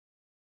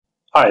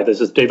Hi,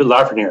 this is David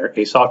Lafreniere,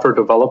 a software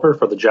developer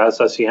for the Jazz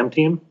SCM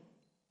team.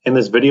 In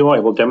this video, I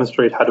will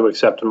demonstrate how to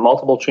accept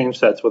multiple change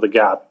sets with a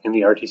gap in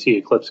the RTC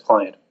Eclipse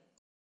client.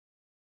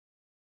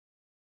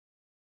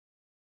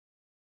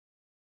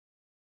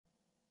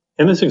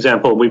 In this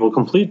example, we will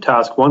complete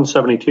task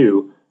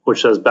 172,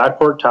 which says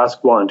backport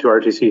task 1 to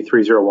RTC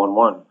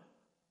 3011.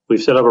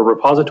 We've set up a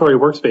repository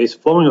workspace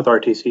flowing with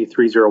RTC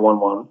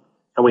 3011,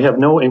 and we have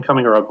no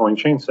incoming or outgoing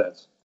change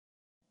sets.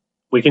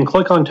 We can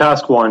click on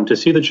task 1 to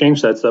see the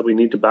change sets that we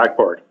need to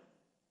backport.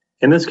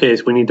 In this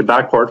case, we need to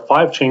backport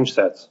 5 change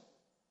sets,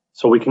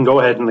 so we can go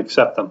ahead and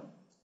accept them.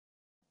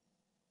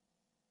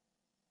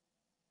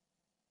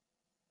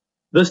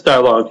 This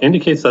dialog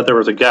indicates that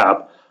there is a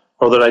gap,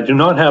 or that I do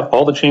not have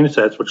all the change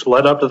sets which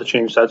led up to the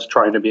change sets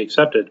trying to be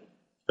accepted.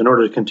 In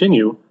order to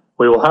continue,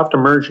 we will have to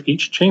merge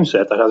each change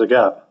set that has a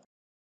gap.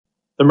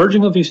 The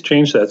merging of these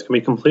change sets can be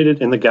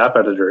completed in the gap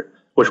editor,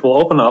 which will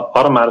open up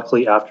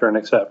automatically after an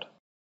accept.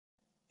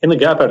 In the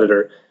gap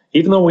editor,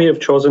 even though we have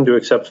chosen to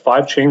accept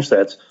 5 change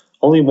sets,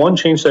 only one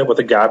change set with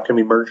a gap can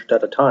be merged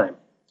at a time.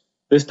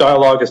 This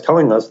dialog is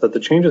telling us that the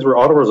changes were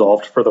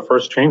auto-resolved for the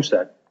first change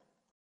set.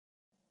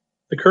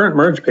 The current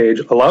merge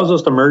page allows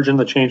us to merge in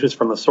the changes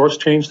from the source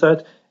change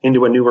set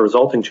into a new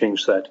resulting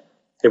change set.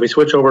 If we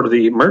switch over to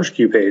the merge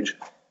queue page,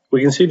 we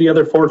can see the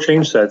other 4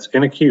 change sets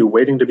in a queue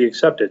waiting to be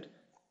accepted.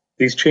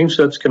 These change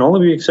sets can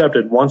only be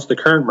accepted once the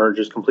current merge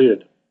is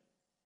completed.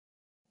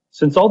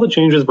 Since all the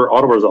changes were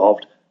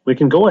auto-resolved, we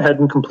can go ahead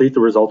and complete the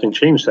resulting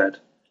change set.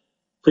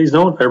 Please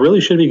note, I really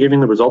should be giving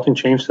the resulting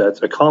change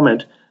sets a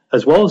comment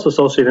as well as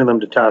associating them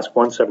to task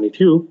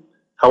 172.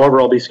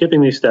 However, I'll be skipping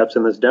these steps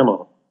in this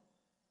demo.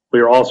 We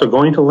are also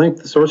going to link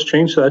the source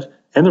change set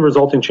and the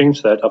resulting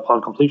change set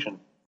upon completion.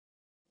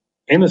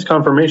 In this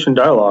confirmation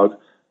dialog,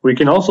 we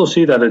can also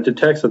see that it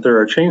detects that there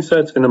are change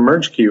sets in the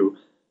merge queue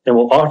and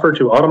will offer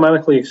to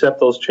automatically accept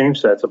those change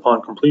sets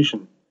upon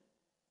completion.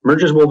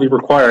 Merges will be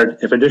required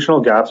if additional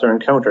gaps are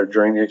encountered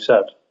during the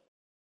accept.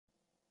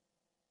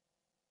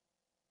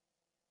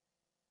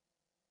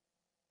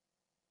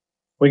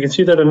 We can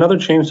see that another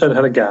change set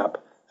had a gap,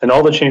 and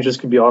all the changes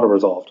can be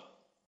auto-resolved.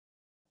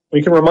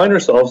 We can remind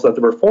ourselves that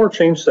there were 4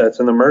 change sets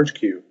in the merge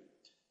queue.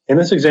 In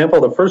this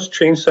example, the first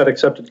change set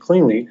accepted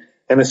cleanly,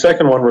 and the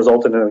second one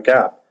resulted in a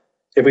gap.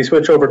 If we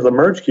switch over to the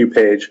merge queue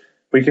page,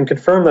 we can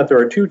confirm that there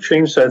are 2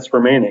 change sets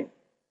remaining.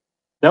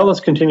 Now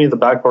let's continue the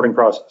backporting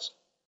process.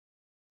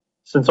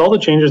 Since all the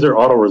changes are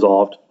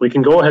auto-resolved, we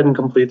can go ahead and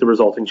complete the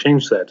resulting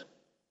change set.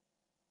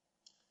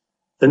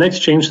 The next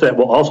change set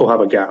will also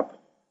have a gap,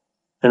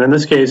 and in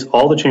this case,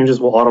 all the changes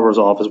will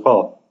auto-resolve as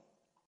well.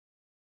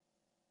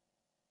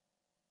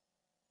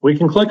 We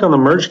can click on the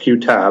Merge Queue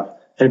tab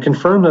and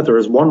confirm that there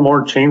is one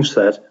more change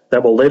set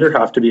that will later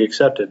have to be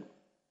accepted.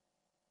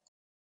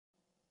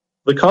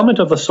 The comment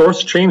of the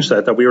source change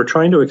set that we are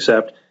trying to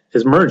accept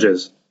is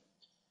merges.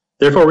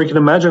 Therefore, we can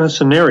imagine a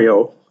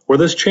scenario where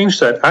this change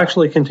set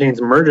actually contains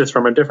merges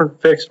from a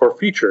different fix or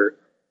feature,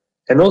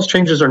 and those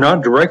changes are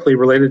not directly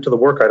related to the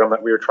work item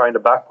that we are trying to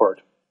backport.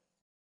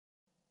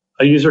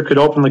 A user could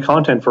open the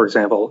content, for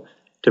example,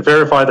 to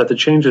verify that the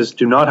changes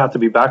do not have to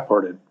be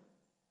backported.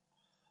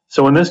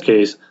 So in this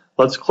case,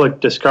 let's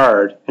click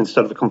Discard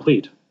instead of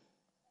Complete.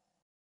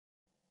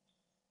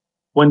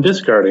 When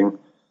discarding,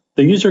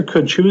 the user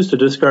could choose to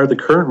discard the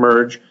current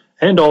merge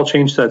and all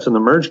change sets in the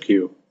merge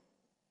queue,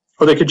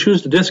 or they could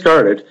choose to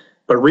discard it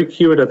but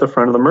re-queue it at the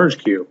front of the merge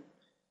queue.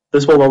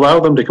 This will allow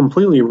them to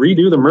completely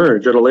redo the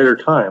merge at a later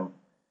time.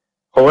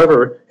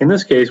 However, in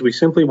this case, we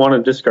simply want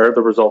to discard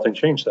the resulting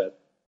change set.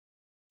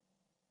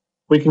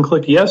 We can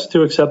click Yes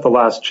to accept the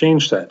last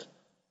change set.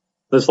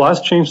 This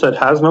last change set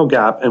has no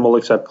gap and will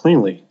accept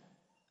cleanly.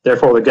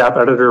 Therefore, the gap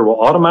editor will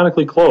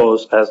automatically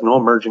close as no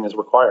merging is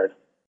required.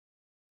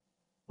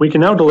 We can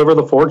now deliver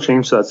the 4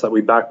 change sets that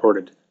we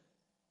backported.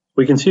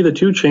 We can see the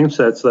 2 change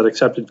sets that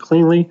accepted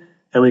cleanly,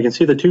 and we can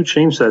see the 2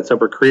 change sets that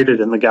were created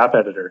in the gap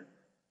editor.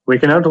 We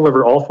can now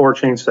deliver all 4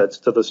 change sets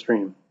to the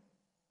stream.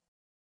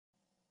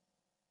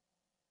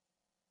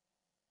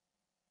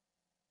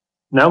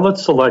 Now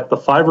let's select the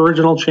 5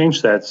 original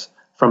change sets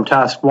from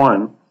task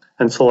 1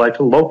 and select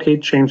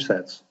Locate Change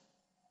Sets.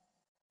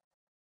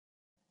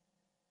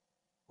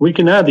 We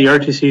can add the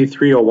RTC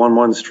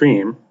 3011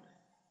 stream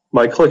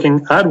by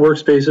clicking Add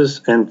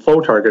Workspaces and Flow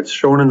Targets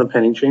shown in the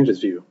Pending Changes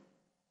view.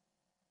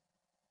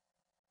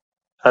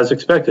 As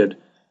expected,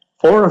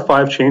 4 of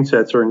 5 change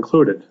sets are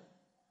included,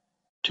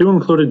 2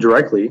 included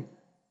directly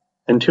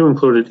and 2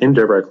 included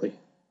indirectly.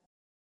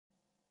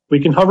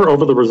 We can hover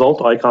over the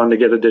result icon to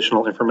get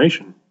additional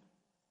information.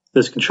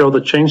 This can show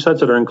the change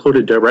sets that are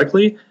included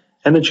directly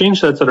and the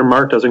change sets that are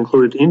marked as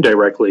included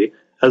indirectly,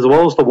 as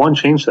well as the one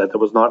change set that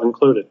was not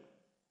included.